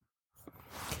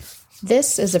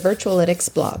This is a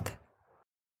Virtualytics blog.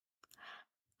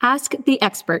 Ask the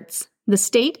Experts, the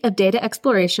State of Data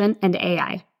Exploration and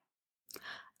AI.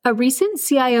 A recent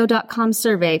CIO.com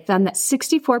survey found that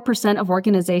 64% of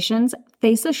organizations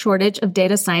face a shortage of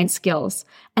data science skills,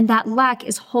 and that lack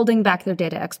is holding back their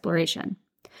data exploration.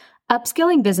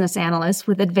 Upskilling business analysts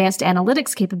with advanced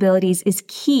analytics capabilities is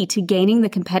key to gaining the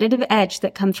competitive edge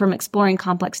that comes from exploring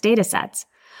complex data sets.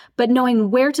 But knowing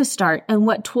where to start and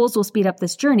what tools will speed up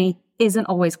this journey isn't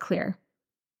always clear.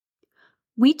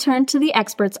 We turned to the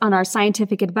experts on our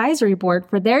scientific advisory board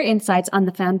for their insights on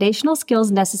the foundational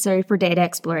skills necessary for data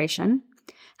exploration,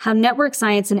 how network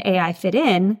science and AI fit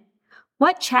in,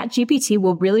 what ChatGPT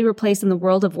will really replace in the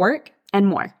world of work, and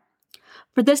more.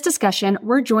 For this discussion,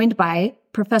 we're joined by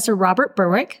Professor Robert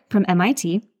Berwick from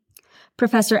MIT,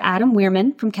 Professor Adam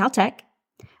Weirman from Caltech,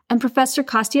 and Professor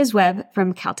Kostya Zwev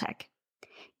from Caltech.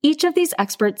 Each of these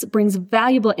experts brings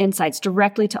valuable insights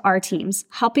directly to our teams,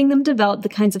 helping them develop the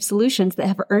kinds of solutions that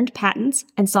have earned patents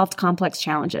and solved complex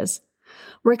challenges.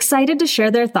 We're excited to share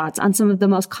their thoughts on some of the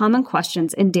most common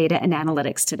questions in data and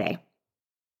analytics today.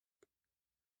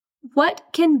 What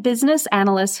can business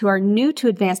analysts who are new to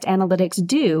advanced analytics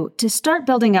do to start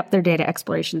building up their data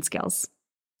exploration skills?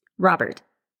 Robert.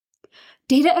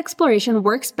 Data exploration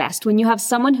works best when you have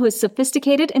someone who is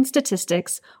sophisticated in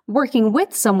statistics working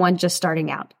with someone just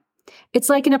starting out. It's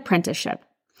like an apprenticeship.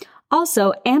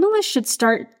 Also, analysts should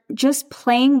start just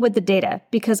playing with the data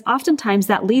because oftentimes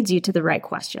that leads you to the right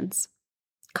questions.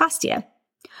 Kostya.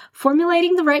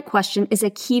 Formulating the right question is a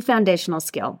key foundational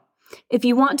skill. If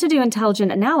you want to do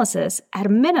intelligent analysis, at a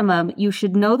minimum, you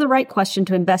should know the right question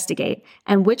to investigate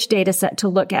and which data set to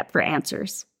look at for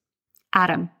answers.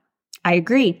 Adam. I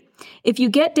agree. If you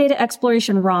get data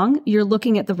exploration wrong, you're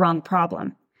looking at the wrong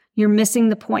problem. You're missing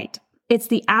the point. It's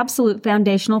the absolute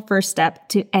foundational first step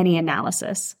to any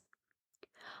analysis.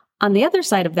 On the other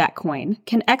side of that coin,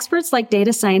 can experts like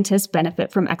data scientists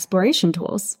benefit from exploration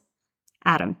tools?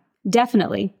 Adam,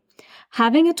 definitely.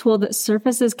 Having a tool that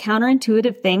surfaces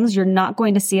counterintuitive things you're not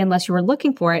going to see unless you are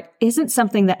looking for it isn't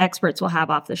something that experts will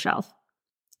have off the shelf.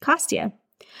 Kostya.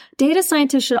 Data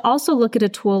scientists should also look at a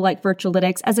tool like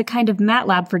Virtualytics as a kind of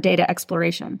MATLAB for data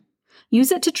exploration.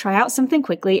 Use it to try out something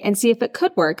quickly and see if it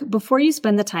could work before you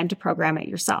spend the time to program it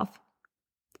yourself.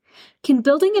 Can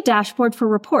building a dashboard for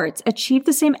reports achieve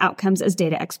the same outcomes as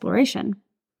data exploration?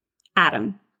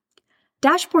 Adam.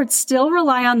 Dashboards still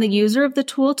rely on the user of the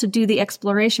tool to do the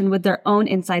exploration with their own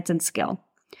insights and skill.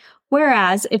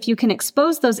 Whereas if you can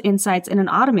expose those insights in an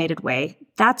automated way,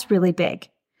 that's really big.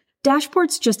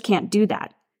 Dashboards just can't do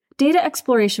that. Data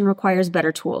exploration requires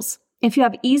better tools. If you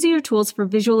have easier tools for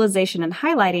visualization and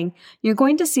highlighting, you're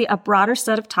going to see a broader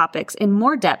set of topics in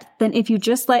more depth than if you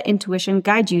just let intuition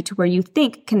guide you to where you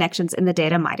think connections in the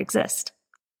data might exist.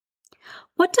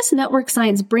 What does network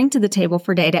science bring to the table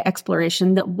for data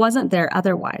exploration that wasn't there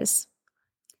otherwise?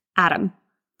 Adam.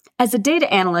 As a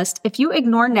data analyst, if you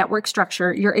ignore network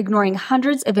structure, you're ignoring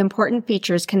hundreds of important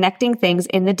features connecting things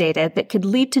in the data that could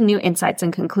lead to new insights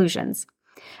and conclusions.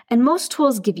 And most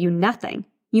tools give you nothing.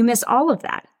 You miss all of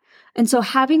that. And so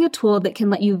having a tool that can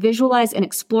let you visualize and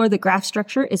explore the graph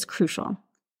structure is crucial.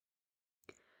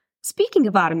 Speaking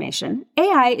of automation,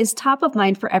 AI is top of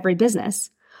mind for every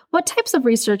business. What types of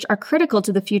research are critical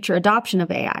to the future adoption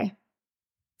of AI?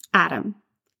 Adam.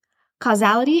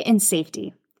 Causality and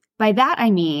safety. By that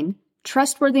I mean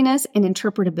trustworthiness and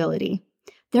interpretability.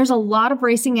 There's a lot of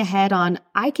racing ahead on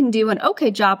I can do an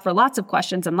okay job for lots of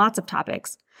questions and lots of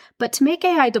topics. But to make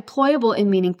AI deployable in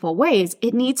meaningful ways,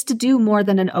 it needs to do more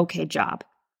than an okay job.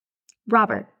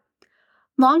 Robert.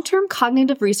 Long-term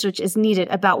cognitive research is needed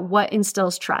about what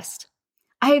instills trust.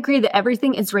 I agree that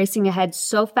everything is racing ahead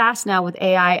so fast now with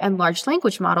AI and large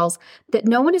language models that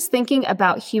no one is thinking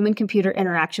about human-computer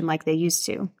interaction like they used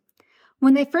to.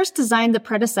 When they first designed the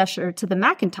predecessor to the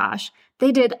Macintosh,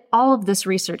 they did all of this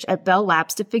research at Bell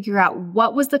Labs to figure out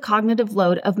what was the cognitive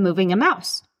load of moving a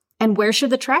mouse, and where should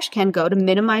the trash can go to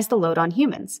minimize the load on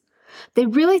humans. They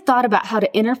really thought about how to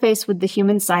interface with the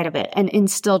human side of it and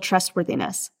instill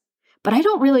trustworthiness. But I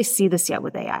don't really see this yet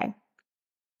with AI.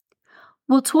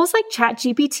 Will tools like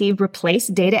ChatGPT replace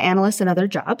data analysts and other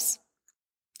jobs?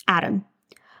 Adam.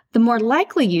 The more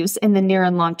likely use in the near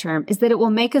and long term is that it will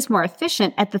make us more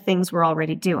efficient at the things we're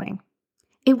already doing.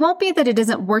 It won't be that it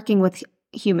isn't working with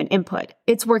human input.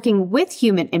 It's working with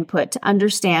human input to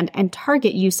understand and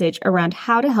target usage around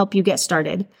how to help you get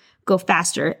started, go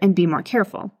faster, and be more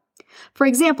careful. For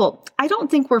example, I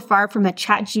don't think we're far from a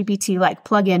ChatGPT-like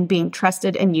plugin being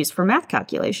trusted and used for math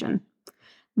calculation.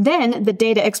 Then the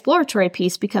data exploratory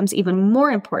piece becomes even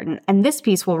more important, and this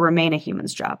piece will remain a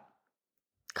human's job.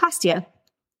 Kostya.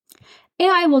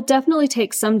 AI will definitely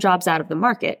take some jobs out of the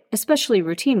market, especially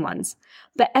routine ones,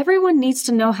 but everyone needs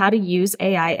to know how to use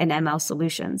AI and ML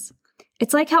solutions.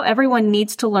 It's like how everyone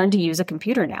needs to learn to use a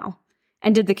computer now.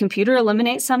 And did the computer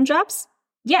eliminate some jobs?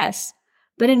 Yes,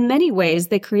 but in many ways,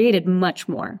 they created much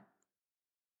more.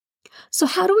 So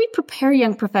how do we prepare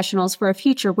young professionals for a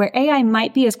future where AI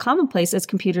might be as commonplace as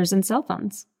computers and cell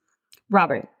phones?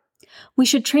 Robert, we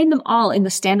should train them all in the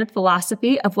standard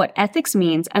philosophy of what ethics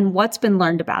means and what's been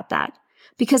learned about that.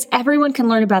 Because everyone can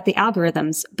learn about the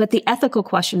algorithms, but the ethical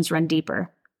questions run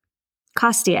deeper.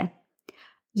 Kostya,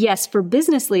 yes, for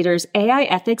business leaders, AI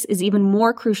ethics is even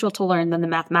more crucial to learn than the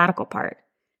mathematical part.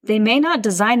 They may not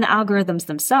design the algorithms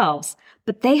themselves,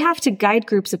 but they have to guide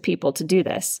groups of people to do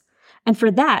this. And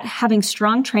for that, having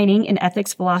strong training in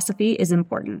ethics philosophy is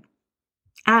important.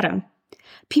 Adam,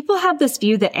 people have this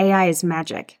view that AI is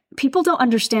magic. People don't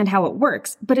understand how it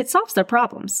works, but it solves their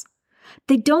problems.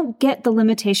 They don't get the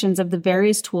limitations of the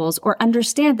various tools or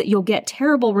understand that you'll get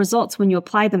terrible results when you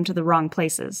apply them to the wrong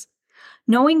places.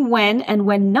 Knowing when and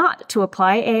when not to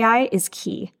apply AI is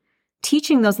key.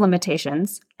 Teaching those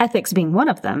limitations, ethics being one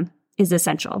of them, is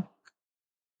essential.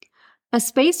 A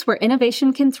space where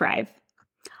innovation can thrive.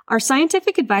 Our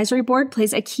scientific advisory board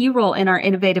plays a key role in our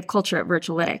innovative culture at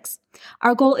Virtualytics.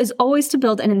 Our goal is always to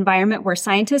build an environment where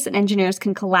scientists and engineers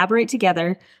can collaborate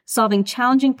together, solving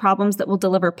challenging problems that will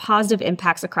deliver positive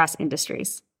impacts across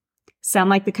industries. Sound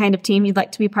like the kind of team you'd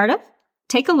like to be part of?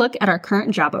 Take a look at our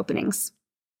current job openings.